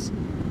owned this,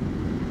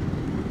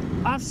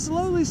 I've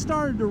slowly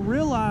started to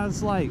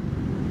realize, like,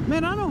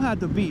 man, I don't have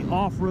to be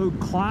off-road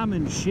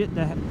climbing shit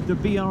to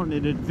be on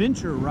an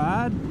adventure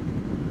ride,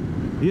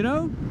 you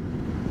know?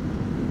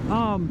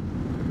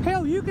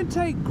 Hell, you can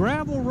take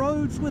gravel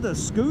roads with a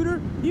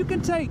scooter. You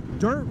can take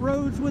dirt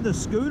roads with a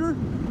scooter.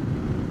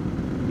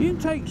 You can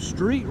take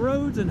street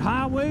roads and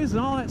highways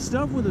and all that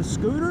stuff with a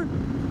scooter.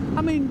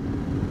 I mean,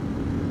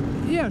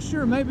 yeah,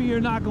 sure, maybe you're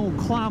not going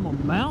to climb a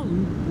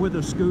mountain with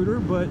a scooter,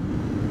 but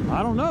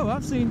I don't know.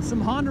 I've seen some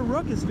Honda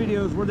Ruckus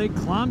videos where they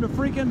climbed a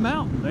freaking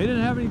mountain. They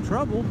didn't have any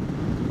trouble.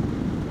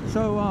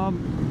 So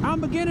I'm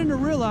beginning to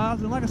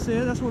realize, and like I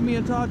said, that's what me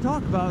and Todd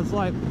talked about. It's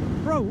like,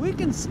 bro, we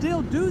can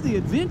still do the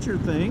adventure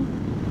thing.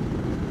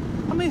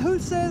 I mean, who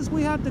says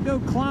we have to go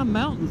climb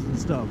mountains and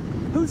stuff?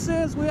 Who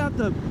says we have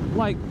to,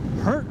 like,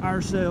 hurt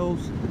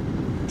ourselves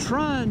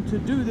trying to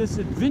do this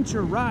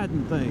adventure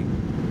riding thing?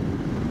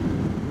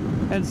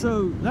 And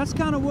so that's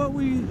kind of what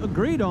we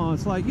agreed on.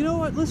 It's like, you know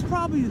what, let's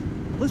probably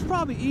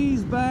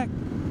ease back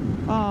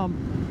from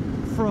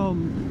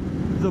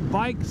the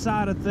bike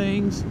side of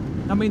things.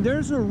 I mean,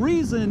 there's a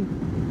reason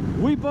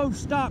we both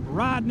stopped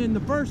riding in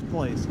the first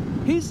place.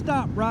 He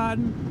stopped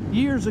riding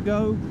years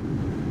ago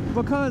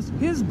because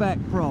his back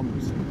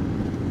problems.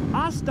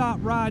 I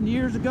stopped riding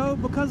years ago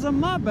because of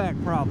my back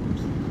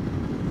problems.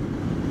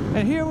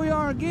 And here we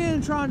are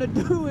again trying to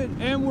do it,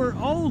 and we're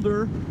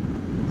older.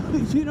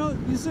 You know,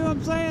 you see what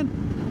I'm saying?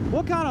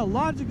 What kind of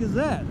logic is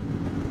that?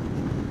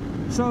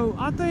 So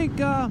I think,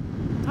 I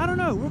don't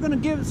know, we're gonna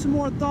give it some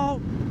more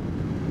thought.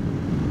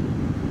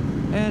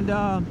 And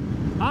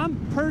I'm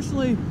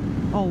personally,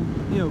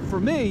 you know, for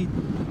me,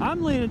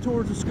 I'm leaning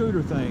towards the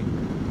scooter thing.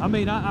 I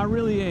mean, I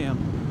really am.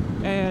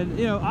 And,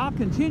 you know, I'll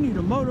continue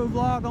to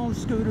motovlog on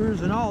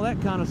scooters and all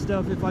that kind of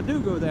stuff if I do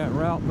go that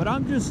route. But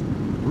I'm just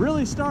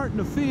really starting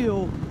to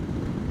feel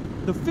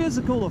the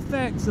physical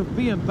effects of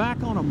being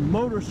back on a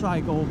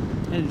motorcycle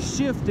and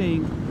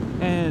shifting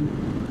and,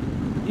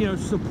 you know,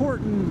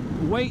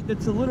 supporting weight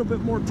that's a little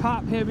bit more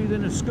top heavy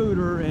than a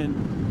scooter. And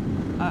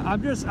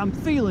I'm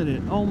feeling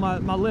it on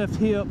my left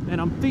hip, and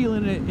I'm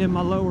feeling it in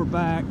my lower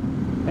back.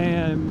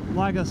 And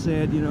like I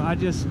said, you know, I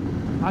guess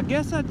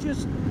I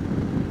just,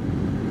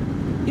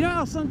 you know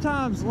how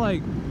sometimes,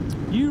 like,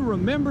 you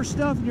remember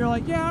stuff and you're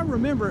like, yeah, I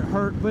remember it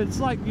hurt, but it's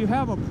like you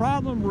have a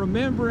problem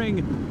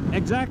remembering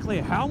exactly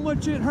how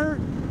much it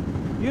hurt.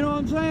 You know what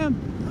I'm saying?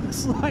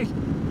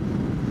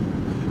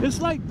 It's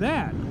like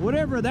that,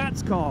 whatever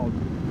that's called.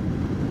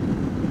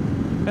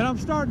 And I'm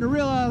starting to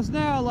realize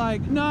now,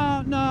 like, no,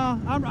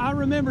 I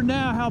remember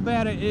now how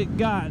bad it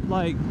got.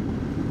 Like,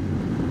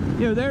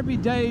 you know, there'd be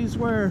days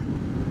where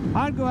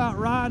I'd go out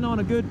riding on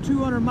a good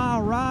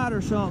 200-mile ride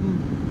or something,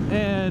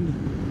 and,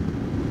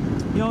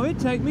 you know,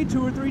 it'd take me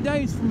 2 or 3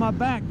 days for my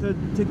back to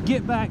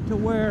get back to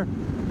where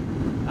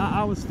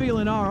I was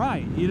feeling all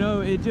right. You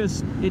know, it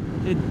just,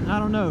 I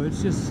don't know,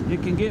 it's just,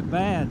 it can get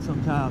bad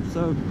sometimes.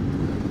 So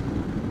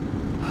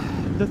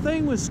the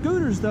thing with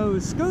scooters, though,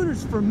 is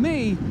scooters for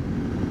me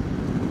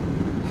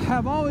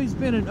have always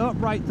been an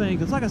upright thing,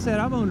 because like I said,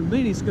 I've owned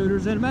mini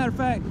scooters, and a matter of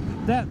fact,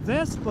 that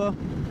Vespa,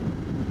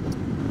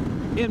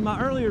 in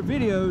my earlier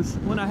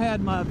videos when I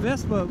had my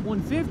Vespa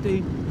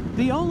 150,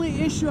 the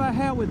only issue I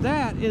had with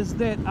that is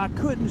that I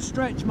couldn't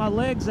stretch my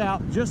legs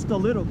out just a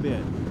little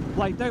bit,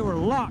 like they were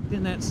locked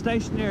in that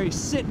stationary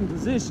sitting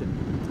position.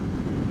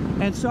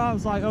 And so I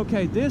was like,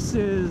 okay, this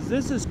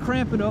is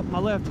cramping up my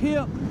left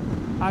hip,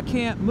 I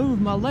can't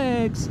move my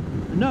legs,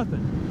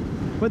 nothing.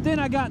 But then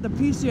I got the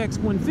PCX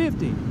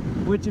 150,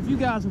 which, if you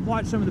guys have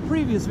watched some of the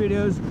previous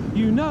videos,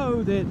 you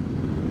know that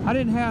I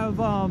didn't have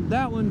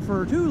that one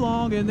for too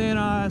long, and then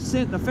I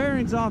sent the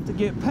fairings off to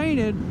get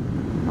painted,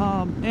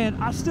 and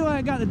I still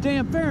hadn't got the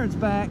damn fairings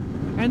back,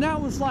 and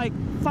that was like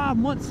 5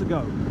 months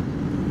ago.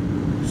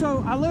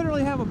 So I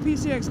literally have a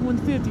PCX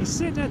 150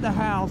 sitting at the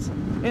house,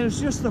 and it's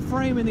just the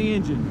frame and the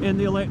engine and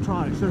the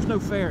electronics. There's no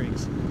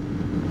fairings,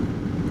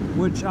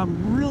 which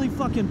I'm really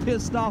fucking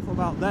pissed off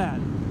about that.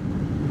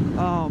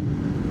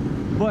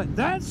 But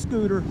that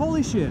scooter,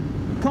 holy shit,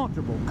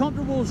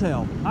 comfortable as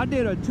hell. I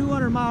did a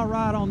 200-mile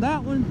ride on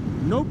that one,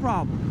 no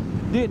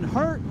problem. Didn't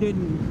hurt,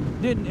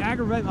 didn't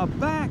aggravate my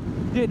back,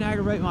 didn't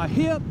aggravate my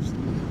hips,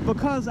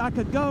 because I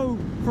could go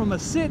from a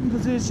sitting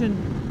position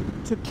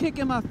to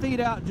kicking my feet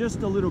out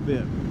just a little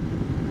bit.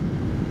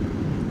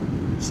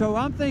 So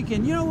I'm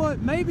thinking, you know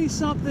what, maybe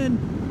something,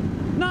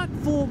 not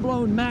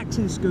full-blown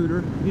maxi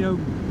scooter, you know,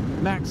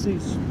 maxi,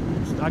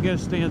 I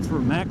guess, stands for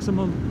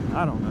maximum.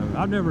 I don't know.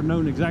 I've never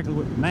known exactly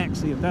what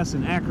maxi, if that's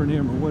an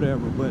acronym or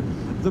whatever, but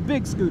the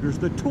big scooters,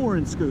 the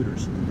touring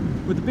scooters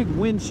with the big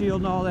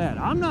windshield and all that.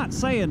 I'm not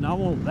saying I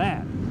want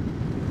that,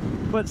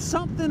 but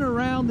something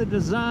around the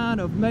design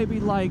of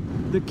maybe like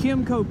the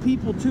Kymco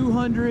People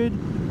 200,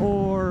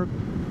 or,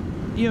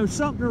 you know,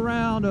 something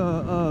around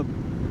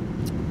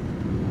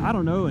I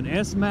don't know, an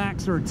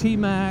S-Max or a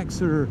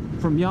T-Max or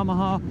from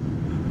Yamaha,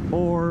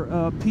 or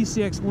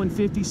PCX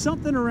 150,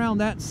 something around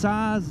that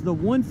size. The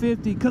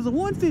 150, because a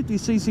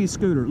 150cc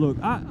scooter, look,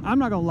 I'm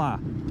not gonna lie,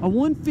 a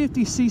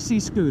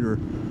 150cc scooter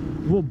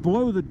will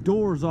blow the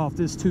doors off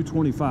this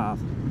 225,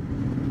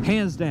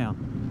 hands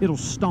down. It'll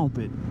stomp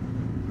it,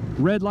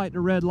 red light to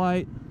red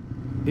light,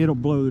 it'll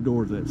blow the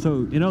doors of it.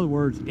 So in other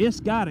words, it's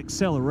got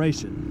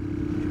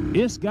acceleration,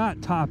 it's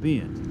got top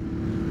end.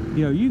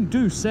 You know, you can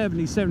do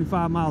 70,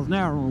 75 miles an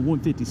hour on a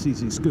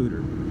 150cc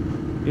scooter.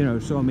 You know,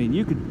 so I mean,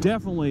 you could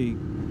definitely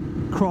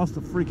cross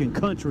the freaking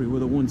country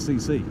with a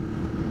 1cc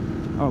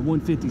or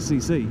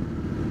 150cc.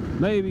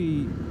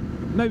 Maybe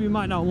you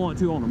might not want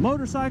to on a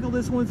motorcycle,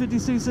 this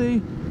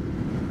 150cc,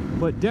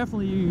 but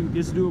definitely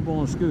it's doable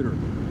on a scooter.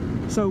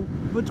 So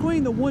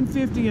between the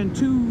 150 and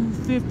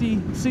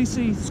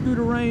 250cc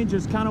scooter range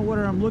is kind of what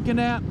I'm looking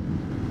at.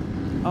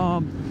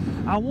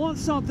 I want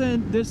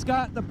something that's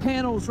got the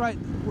panels right,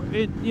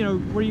 you know,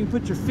 where you can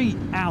put your feet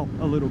out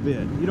a little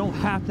bit. You don't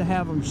have to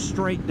have them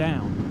straight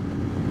down.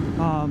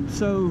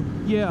 So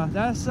yeah,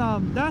 that's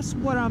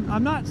what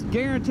I'm not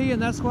guaranteeing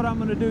that's what I'm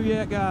gonna do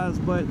yet, guys,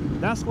 but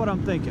that's what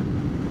I'm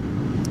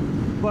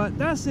thinking. But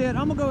that's it.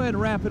 I'm gonna go ahead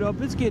and wrap it up.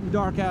 It's getting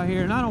dark out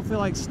here, and I don't feel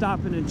like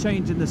stopping and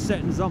changing the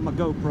settings on my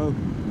GoPro.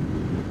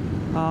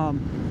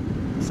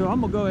 So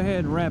I'm gonna go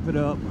ahead and wrap it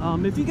up.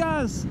 If you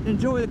guys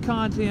enjoy the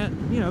content,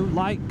 you know,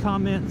 like,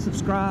 comment,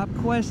 subscribe,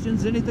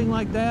 questions, anything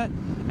like that,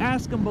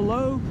 ask them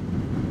below.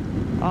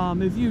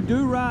 If you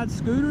do ride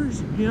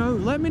scooters, you know,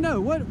 let me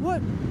know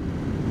what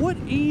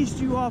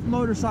eased you off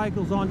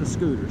motorcycles onto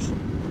scooters.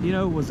 You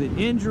know, was it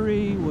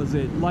injury? Was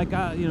it like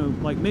you know,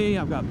 like me,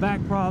 I've got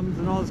back problems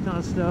and all this kind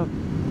of stuff.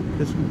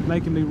 It's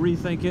making me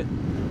rethink it.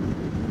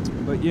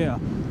 But yeah,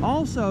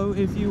 also,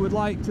 if you would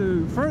like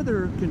to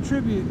further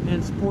contribute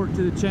and support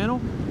to the channel,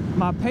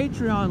 my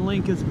Patreon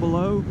link is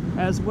below,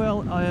 as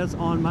well as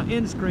on my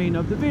end screen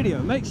of the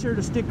video. Make sure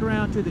to stick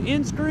around to the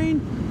end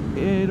screen.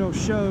 It'll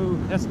show,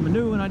 that's my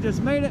new one, I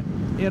just made it.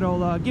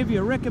 It'll give you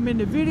a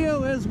recommended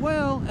video as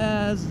well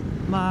as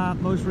my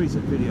most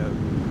recent video.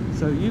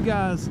 So you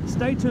guys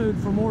stay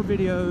tuned for more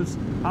videos.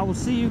 I will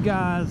see you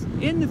guys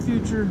in the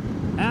future.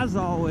 As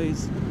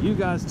always, you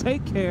guys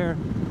take care.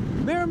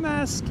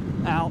 Mirrormask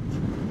out.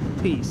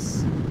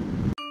 Peace.